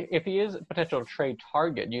 If he is a potential trade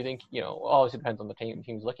target, do you think, obviously depends on the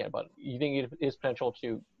team's looking at, but you think it is potential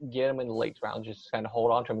to get him in the late rounds, just kind of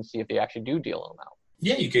hold on to him and see if they actually do deal him out?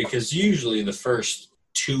 Yeah, you could, because usually the first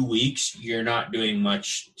 2 weeks, you're not doing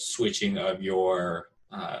much switching of your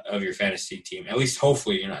fantasy team. At least,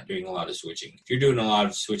 hopefully, you're not doing a lot of switching. If you're doing a lot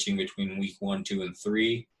of switching between week 1, 2, and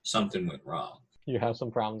 3, something went wrong. You have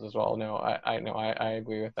some problems as well. No, I know. I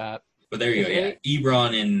agree with that. But there you go. Yeah,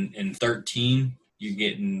 Ebron in 13, you're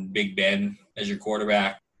getting Big Ben as your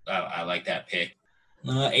quarterback. I like that pick.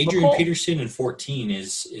 Adrian Peterson in 14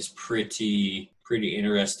 is pretty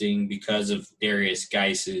interesting because of Darius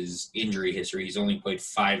Geis's injury history. He's only played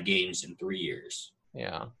 5 games in 3 years.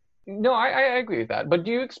 Yeah. No, I agree with that. But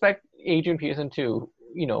do you expect Adrian Peterson to,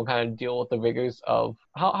 kind of deal with the rigors of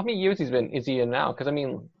how many years is he in now? Because,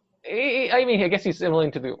 I guess he's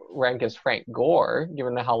similar to the rank as Frank Gore,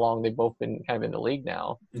 given how long they've both been kind of in the league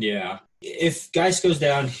now. Yeah. If Geis goes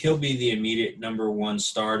down, he'll be the immediate number 1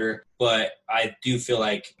 starter. But I do feel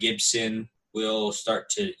like Gibson will start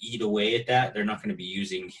to eat away at that. They're not going to be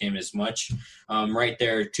using him as much. Right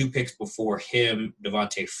there, 2 picks before him,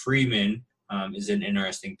 Devontae Freeman is an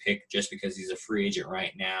interesting pick just because he's a free agent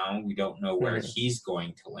right now. We don't know where he's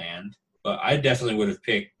going to land. But I definitely would have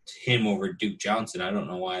picked him over Duke Johnson. I don't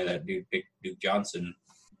know why that dude picked Duke Johnson.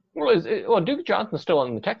 Well, Duke Johnson's still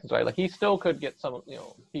in the Texans, right? Like, he still could get some,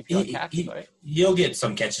 PPR catches, right? He'll get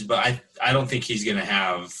some catches, but I don't think he's going to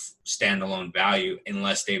have standalone value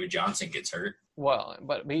unless David Johnson gets hurt. Well,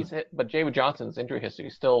 but David Johnson's injury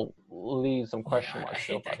history still leaves some question marks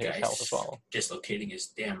about his health as well. Dislocating his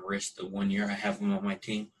damn wrist the 1 year I have him on my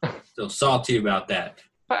team. Still salty about that.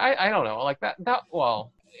 But I don't know. Like,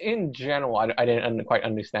 well, in general, I didn't quite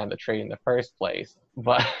understand the trade in the first place.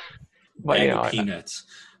 But peanuts.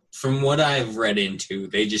 From what I've read into,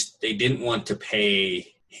 they didn't want to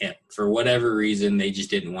pay him. For whatever reason, they just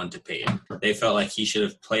didn't want to pay him. They felt like he should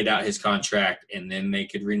have played out his contract and then they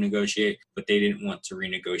could renegotiate, but they didn't want to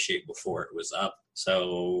renegotiate before it was up.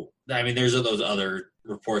 So, there's those other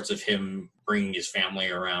reports of him bringing his family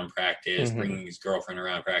around practice, bringing his girlfriend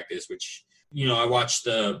around practice, which, I watched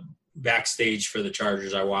the backstage for the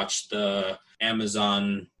Chargers. I watched the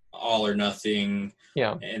Amazon All or Nothing.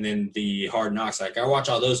 Yeah. And then the Hard Knocks. Like, I watch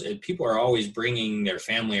all those, and people are always bringing their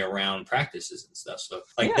family around practices and stuff. So,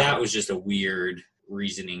 that was just a weird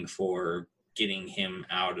reasoning for getting him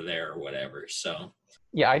out of there or whatever. So,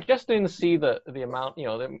 yeah, I just didn't see the amount,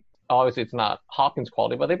 obviously it's not Hopkins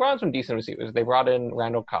quality, but they brought in some decent receivers. They brought in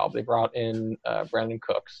Randall Cobb. They brought in Brandon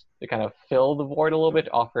Cooks to kind of fill the void a little bit,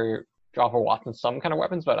 to offer Watson some kind of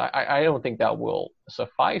weapons, but I don't think that will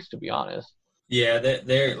suffice, to be honest. Yeah,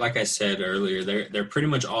 they're like I said earlier, they're pretty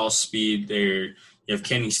much all speed. You have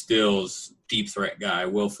Kenny Stills, deep threat guy,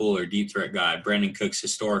 Will Fuller, deep threat guy, Brandon Cooks,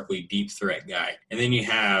 historically deep threat guy, and then you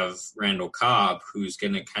have Randall Cobb, who's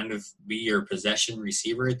going to kind of be your possession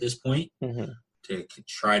receiver at this point to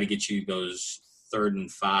try to get you those 3rd and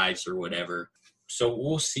 5s or whatever. So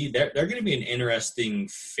we'll see. They're going to be an interesting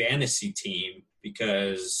fantasy team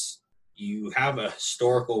because you have a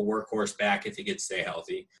historical workhorse back if he can stay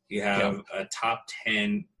healthy. You have a top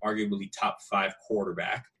 10, arguably top 5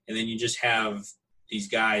 quarterback. And then you just have these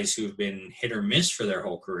guys who have been hit or miss for their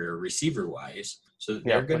whole career, receiver-wise. So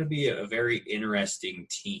they're going to be a very interesting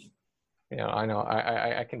team. Yeah, I know.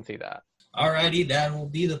 I can see that. All righty, that will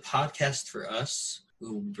be the podcast for us.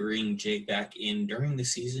 We'll bring Jake back in during the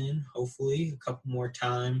season, hopefully a couple more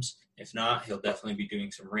times. If not, he'll definitely be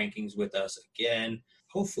doing some rankings with us again.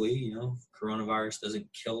 Hopefully, coronavirus doesn't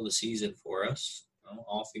kill the season for us.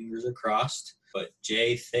 All fingers are crossed. But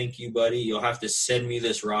Jay, thank you, buddy. You'll have to send me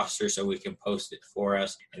this roster so we can post it for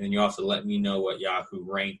us. And then you'll have to let me know what Yahoo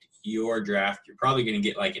ranked your draft. You're probably going to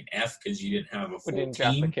get like an F because you didn't have a full team. We didn't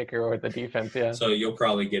draft the kicker or the defense, yeah. So you'll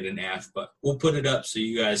probably get an F. But we'll put it up so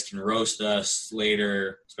you guys can roast us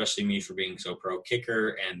later, especially me for being so pro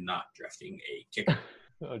kicker and not drafting a kicker.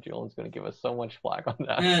 Oh, Julian's going to give us so much flack on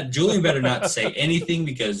that. Julian better not say anything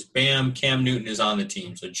because, bam, Cam Newton is on the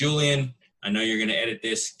team. So, Julian, I know you're going to edit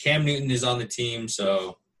this. Cam Newton is on the team,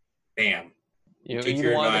 so bam. You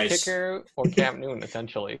either want the kicker or Cam Newton,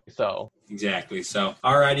 essentially. So exactly. So,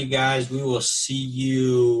 alrighty, guys, we will see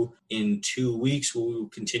you in 2 weeks. We will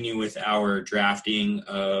continue with our drafting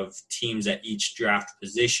of teams at each draft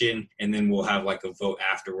position, and then we'll have like a vote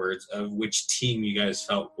afterwards of which team you guys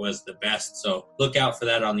felt was the best. So, look out for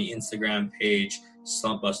that on the Instagram page,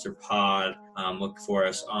 Slumpbuster Pod. Look for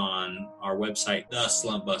us on our website,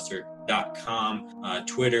 theslumpbuster.com,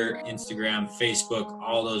 Twitter, Instagram, Facebook,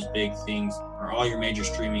 all those big things, or all your major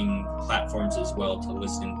streaming platforms as well to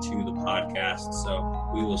listen to the podcast.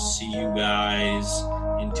 So we will see you guys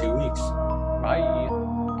in 2 weeks. Bye.